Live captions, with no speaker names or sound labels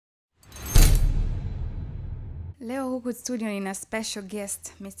Leo huku studio nina special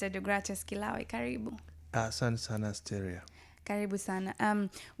guest, Mr. Deogratias Kilawe. Karibu. Asante sana Steria. Karibu sana.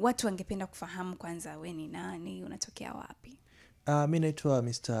 Watu wangependa kufahamu kwanza we ni nani, unatokea wapi? Mi naitwa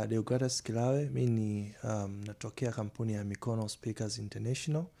Mr. Deogratias Kilawe. Mi ni natokea kampuni ya Mikono Speakers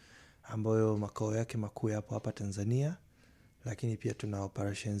International, ambayo makao yake makuu yapo hapa Tanzania, lakini pia tuna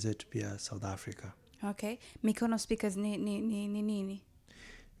operations zetu pia South Africa. Okay. Mikono Speakers ni nini?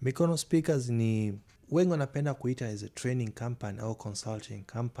 Mikono Speakers ni, wengi wanapenda kuita as a training company au consulting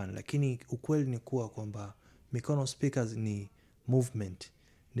company, lakini ukweli ni kuwa kwamba Mikono Speakers ni movement.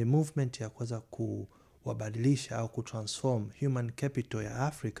 Ni movement ya kuweza kuwabadilisha au kutransform human capital ya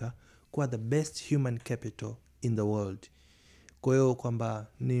Africa kuwa the best human capital in the world. Kwa hiyo kwamba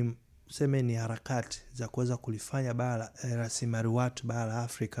ni seme ni harakati za kuweza kulifanya bara rasilimali watu bara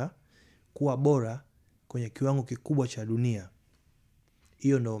Afrika kuwa bora kwenye kiwango kikubwa cha dunia.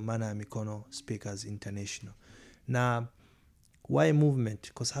 Hiyo ndo maana ya Mikono Speakers International. Na why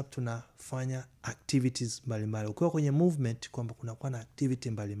movement? Kwa sababu tunafanya activities mbalimbali. Ukiwa kwenye movement kwamba kunakuwa na activity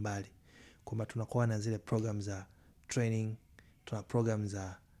mbalimbali. Kwamba tunakuwa na zile program za training, tuna program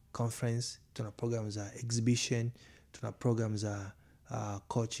za conference, tuna program za exhibition, tuna program za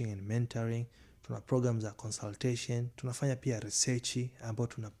coaching and mentoring, tuna program za consultation, tunafanya pia research ambapo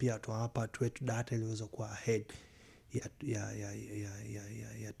tunawapa watu wetu data ili waweze kuwa ahead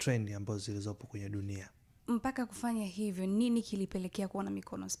ya trend ambazo zilizopo kwenye dunia. Mpaka kufanya hivyo, nini kilipelekea kuwa na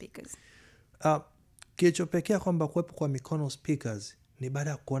Mikono Speakers? Kilichopelekea kwamba kuwepo kwa Mikono Speakers ni baada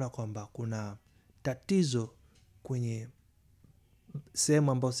ya kuona kwamba kuna tatizo kwenye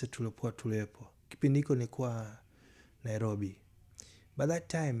sehemu ambayo sisi tulipo. Kipindi hiko nilikuwa Nairobi. By that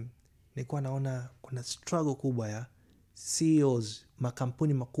time nilikuwa naona kuna struggle kubwa ya CEOs,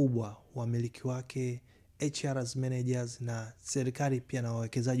 makampuni makubwa, wamiliki wake, HRs, managers na serikali pia na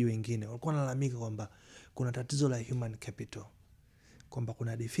wawekezaji wengine. Walikuwa wanalalamika kwamba kuna tatizo la human capital. Kwamba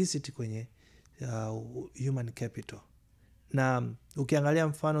kuna deficit kwenye human capital. Na ukiangalia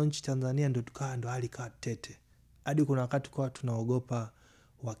mfano nchi Tanzania ndo hali ikawa tete. Hadi kuna wakati kwa tunaogopa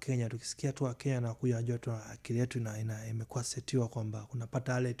wa Kenya, tukisikia tu wa Kenya na kuja najua tu akili yetu imekuwa setiwa kwamba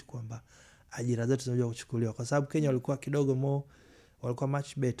unapata alert kwamba ajira zetu zinakuja kuchukuliwa, kwa sababu Kenya walikuwa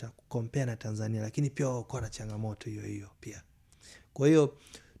much better compare na Tanzania, lakini pia walikuwa na changamoto hiyo pia. Kwa hiyo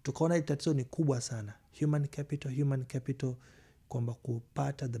tukaona hili tatizo ni kubwa sana, human capital kwamba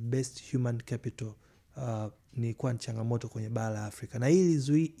kupata the best human capital ni kwa changamoto kwenye bara la Afrika. Na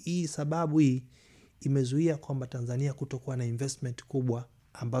hii sababu hii imezuia kwamba Tanzania kutokuwa na investment kubwa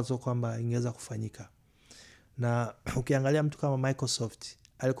ambazo kwamba ingeweza kufanyika. Na ukiangalia mtu kama Microsoft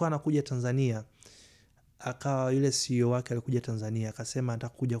alikuwa anakuja Tanzania, akawa yule CEO wake alikuja Tanzania akasema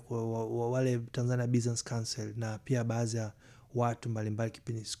atakuja kwa wale Tanzania Business Council na pia baadhi ya watu mbalimbali.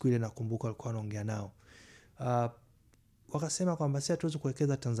 Kipindi siku ile nakumbuka alikuwa anaongea nao, wakasema kwamba sisi hatuwezi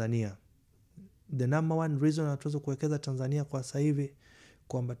kuwekeza Tanzania. The number one reason hatuwezi kuwekeza Tanzania kwa sasa hivi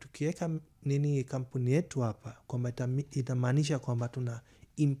kwamba tukiweka kampuni yetu hapa kwamba itamaanisha kwamba tuna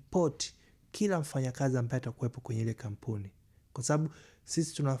import kila mfanyakazi ambaye atakuwepo kwenye ile kampuni, kwa sababu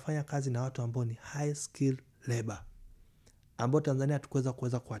sisi tunafanya kazi na watu ambao ni high skill labor ambao Tanzania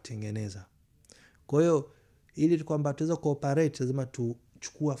hatukuweza kuwatengeneza. Kwa hiyo ili kwamba tuweze cooperate lazima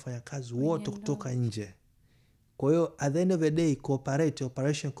tuchukue wafanyakazi wote kutoka nje. Kwa hiyo at the end of the day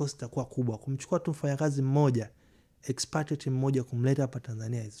operation cost itakuwa kubwa. Kumchukua tu mfanyakazi mmoja, expatriate mmoja, kumleta hapa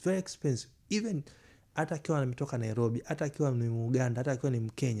Tanzania is very expensive. Even hata akiwa ametoka Nairobi, hata akiwa ni Uganda, hata akiwa ni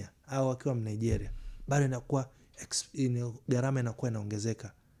Mkenya au akiwa Nigeria, bado inakuwa gharama inakuwa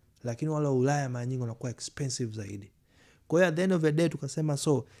inaongezeka. Lakini wale wa Ulaya mara nyingi wanakuwa expensive zaidi. Kwa hiyo at the end of the day tukasema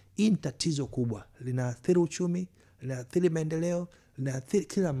hii ni tatizo kubwa, linaathiri uchumi, linaathiri maendeleo, linaathiri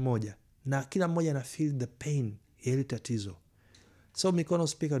kila mmoja, na kila mmoja ana feel the pain ya hili tatizo. Mikono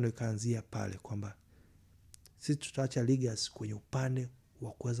Speaker ndio ikaanzia pale kwamba sisi tutaacha legacy kwenye upande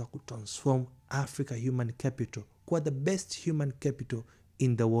wa kuweza kutransform Africa human capital kuwa the best human capital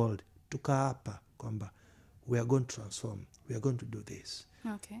in the world. Tukaapa kwamba we are going to transform, we are going to do this.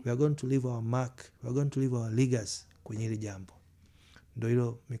 Okay. We are going to leave our mark, we are going to leave our legacy kwenye hili jambo. Ndio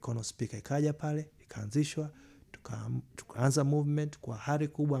hilo Mikono Speaker ikaja pale, ikaanzishwa, tukaanza movement kwa hari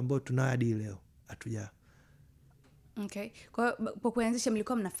kubwa ambayo tunayo hadi leo. Okay. Kwa kuanzisha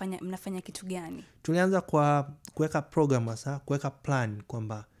mlikuwa mnafanya kitu gani? Tulianza kwa kuweka program hasa, kuweka plan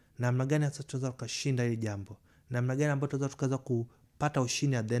kwamba namna gani sasa tutaweza kushinda hili jambo. Namna gani ambayo tutaweza tukaweza kupata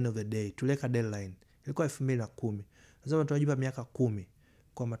ushindi at the end of the day. Tuliweka deadline. Ilikuwa 2010. Lazima tunajipa miaka 10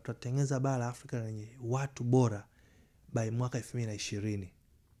 kwamba tutatengeneza bara la Afrika lenye watu bora by mwaka 2020.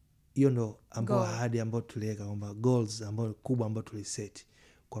 Hiyo ndo ambayo ahadi ambayo tuliweka, kwamba goals ambayo kubwa ambayo tuliset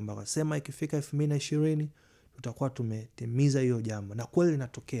kwamba wasema ikifika 2020 tutakuwa tumetimiza hiyo jambo. Na kweli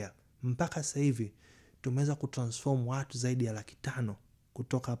linatokea. Mpaka sasa hivi tumeweza kutransform watu zaidi ya 500,000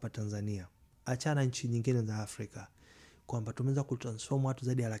 kutoka hapa Tanzania. Achana nchi nyingine za Afrika. Kwamba tumeweza kutransform watu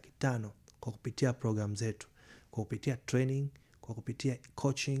zaidi ya 500,000 kwa kupitia program zetu, kwa kupitia training, kwa kupitia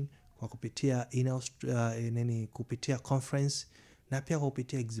coaching, kwa kupitia kupitia conference, na pia kwa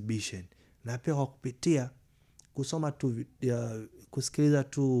kupitia exhibition, na pia kwa kupitia kusoma tu kusikiliza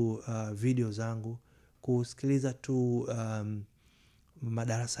tu video zangu, kusikiliza tu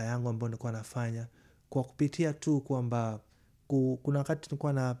madarasa yangu ambayo nilikuwa nafanya, kwa kupitia tu kwamba kuna wakati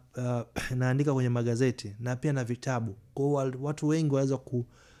nilikuwa naandika kwenye magazeti na pia na vitabu. Kwa watu wengi waweza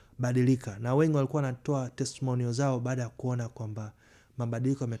kubadilika, na wengi walikuwa wanatoa testimonial zao baada ya kuona kwamba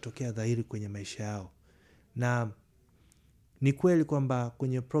mabadiliko yametokea dhahiri kwenye maisha yao. Na ni kweli kwamba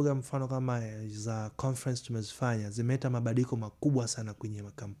kwenye program mfano kama za conference tumezifanya zimeleta mabadiliko makubwa sana kwenye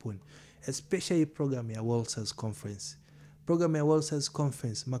makampuni, especially program ya World Sales Conference. Program ya World Sales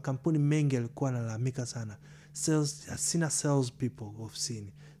Conference, makampuni mengi yalikuwa yanalalamika sana, sina sales people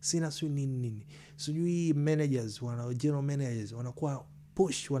ofisini, sina nini, sijui managers, general managers wanakuwa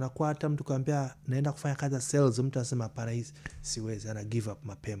push, wanakuwa hata mtu kaambia naenda kufanya kazi ya sales, mtu anasema hapana, hii siwezi, ana give up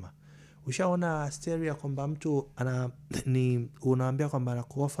mapema. Ushaona stereo kwamba mtu unaambia kwamba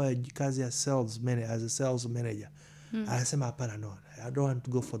anakuofa kazi ya sales manager, as a sales manager, anasema hapana, no, I don't want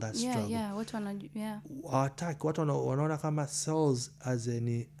to go for that struggle. Hawataki, watu wanaona kama sales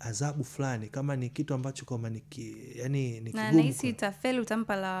ni adhabu fulani, kama ni kitu ambacho kama ni kigumu, na nahisi itafeli,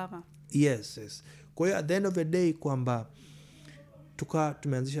 utampa lawama. Yes. Kwa hiyo at the end of the day kwamba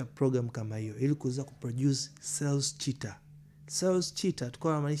tumeanzisha program kama hiyo ili kuweza kuproduce sales cheetah. Sales cheetah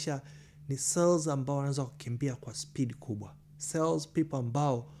tulikuwa tunamaanisha ni sales ambao wanaweza kukimbia kwa speed kubwa. Sales people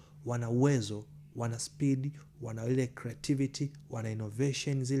ambao wana uwezo, wana speed, wana ile creativity, wana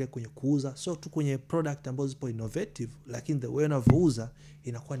innovation zile kwenye kuuza. So tu kwenye product ambazo zipo innovative, lakini the way wanavouza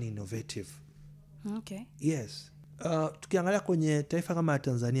inakuwa ni innovative. Okay. Yes. Tukiangalia kwenye taifa kama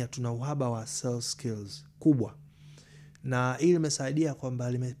Tanzania tuna uhaba wa sales skills kubwa. Na hili limesaidia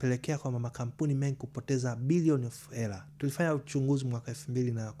kwamba limepelekea kwamba makampuni mengi kupoteza bilioni of hela. Tulifanya uchunguzi mwaka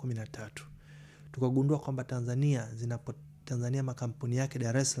 2013. Tukagundua kwamba Tanzania makampuni yake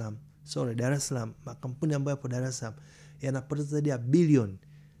Dar es Salaam, makampuni ambayo yapo Dar es Salaam yanapoteza zaidi ya bilioni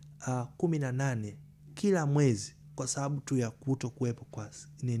 18 kila mwezi kwa sababu tu ya kutokuwepo kwa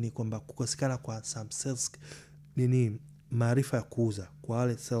kwamba kukosekana kwa some sales maarifa ya kuuza kwa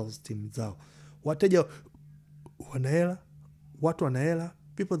wale sales team zao. Wateja wanahela, watu wanahela,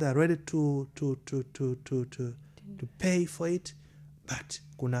 people that are ready to pay for it, but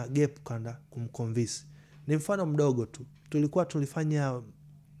kuna gap kanda kumconvince. Ni mfano mdogo tu. Tulifanya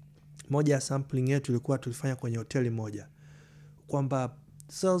moja ya sampling yetu tulifanya kwenye hoteli moja, kwamba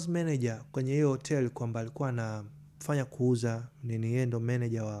sales manager kwenye hiyo hotel kwamba alikuwa anafanya kuuza yeye ndo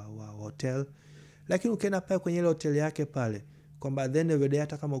manager wa hotel, lakini ukienda pale kwenye ile hoteli yake pale kwamba at the end of the day,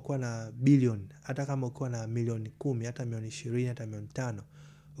 hata kama uko na bilioni, hata kama uko na milioni 10, hata milioni 20, hata milioni 5,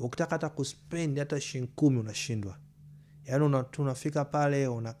 ukitaka hata kuspend hata shilingi 10 unashindwa. Yaani tunafika pale,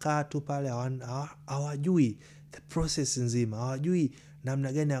 unakaa tu pale, hawajui the process nzima, hawajui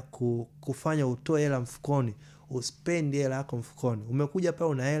namna gani ya kufanya utoe hela mfukoni, uspend hela yako mfukoni. Umekuja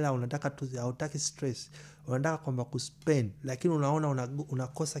pale una hela, unataka tu, hautaki stress, unataka kwamba kuspend, lakini unaona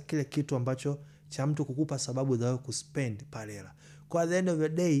unakosa kile kitu ambacho cha mtu kukupa sababu za wewe kuspend pale hela. Kwa the end of the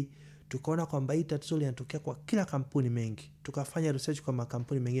day tukaona kwamba hii tatizo linatokea kwa kila kampuni mengi. Tukafanya research kwa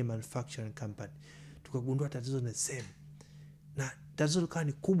makampuni mengi, manufacturing company, tukagundua tatizo ni same, na tatizo likawa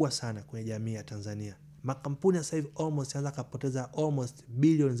ni kubwa sana kwenye jamii ya Tanzania. Makampuni sasa hivi almost yanaweza kupoteza almost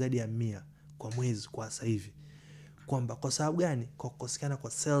bilioni zaidi ya 100 kwa mwezi kwa sasa hivi. Kwamba kwa sababu gani? Kwa kukosekana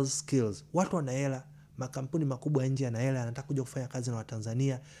kwa sales skills. Watu wana hela, makampuni makubwa nje yana hela, yanataka kuja kufanya kazi na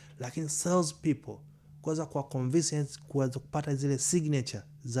Watanzania, lakini sales people kwanza kwa convince, kuweza kupata zile signature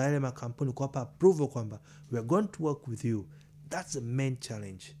za ile makampuni, kuwapa approval kwamba we are going to work with you, that's the main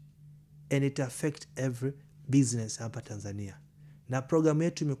challenge, and it affect every business hapa Tanzania. Na program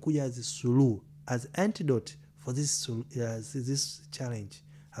yetu imekuja as suluhu, as antidote for this challenge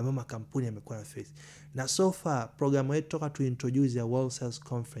ambayo makampuni yamekuwa na face. Na so far program yetu toka tu introduce ya World Sales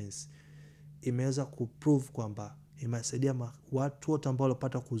Conference imeweza kuprove kwamba imesaidia watu wote ambao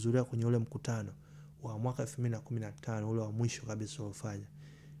walipata kuhudhuria kwenye ule mkutano wa mwaka 2015, ule wa mwisho kabisa uliofanya,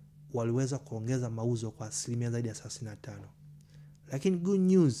 waliweza kuongeza mauzo kwa asilimia zaidi ya 35. Lakini good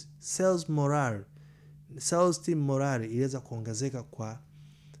news, sales team morale iliweza kuongezeka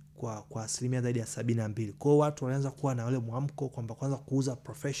kwa asilimia zaidi ya 72. Kwa watu wanaanza kuwa na wale mwamko kwamba kwanza kuuza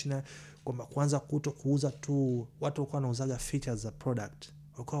professional, kwamba kwanza kuuza tu, watu walikuwa wanauzaga features za product,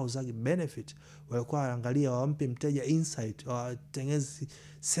 walikuwa wauzagi benefit, walikuwa waangalia wampe mteja insight, watengeneze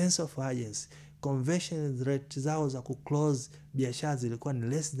sense of urgency. Conversion rate zao za kuclose biashara zilikuwa ni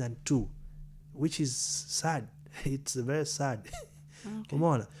less than 2, which is sad. It's very sad. Okay.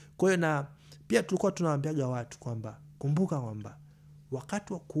 Umeona? Kwa hiyo na pia tulikuwa tunawaambiaga watu kwamba kumbuka kwamba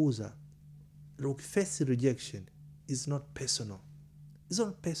wakati wa kuuza face rejection is not personal. It's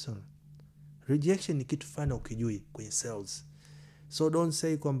not personal. Rejection ni kitu fulani ukijui kwenye sales. So don't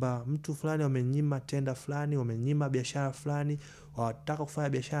say kwamba mtu fulani wamenyima tenda fulani, wamenyima biashara fulani, wataka kufanya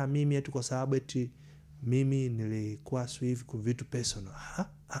biashara mimi eti kwa sababu eti mimi nilikuwa hivi kwa vitu personal.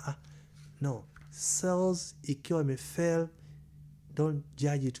 No. Sales ikiwa imefail, don't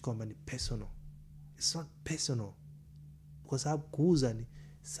judge it kwamba ni personal. It's not personal. Kwa sababu kuuza ni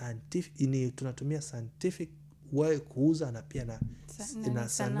scientific, tunatumia scientific way kuuza na pia na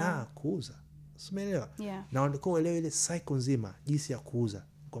sanaa kuuza. Umeelewa? Yeah. Na ndiko uelewe ile cycle nzima jinsi ya kuuza,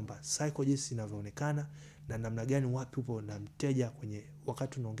 kwamba cycle jinsi inavyoonekana na namna gani wapi upo na mteja kwenye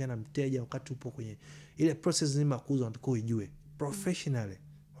wakati unaongea na mteja, wakati upo kwenye ile process nzima ya kuuza, ndiko ujue professionally,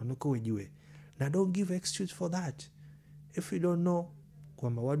 ndiko ujue. Na don't give excuse for that if you don't know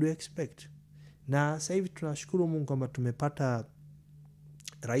kwamba what do you expect. Na sasa hivi tunashukuru Mungu kwamba tumepata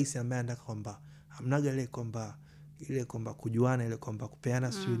rais ambaye anataka kwamba hamnaga ile kwamba kujuana, ile kwamba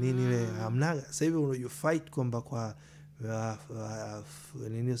kupeana sio nini, ile hamnaga. Sasa hivi you fight kwamba kwa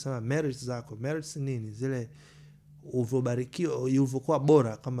nini unasema merits zako. Merits nini? Zile ulivyobarikiwa, ulivyokuwa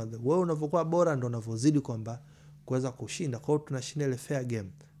bora, kama wewe unavyokuwa bora ndio unavyozidi kwamba kuweza kushinda. Kwa hiyo tunashinda ile fair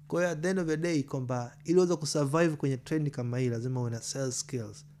game. Kwa hiyo at the end of the day kwamba ili uweze kusurvive kwenye trend kama hii lazima uwe na sales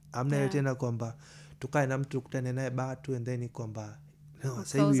skills. Amna ile tena kwamba tukae na mtu tukutane naye batu and then kwamba no,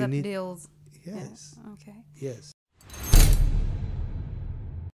 sasa hivi you need deals. Yes. Yeah. Okay. Yes.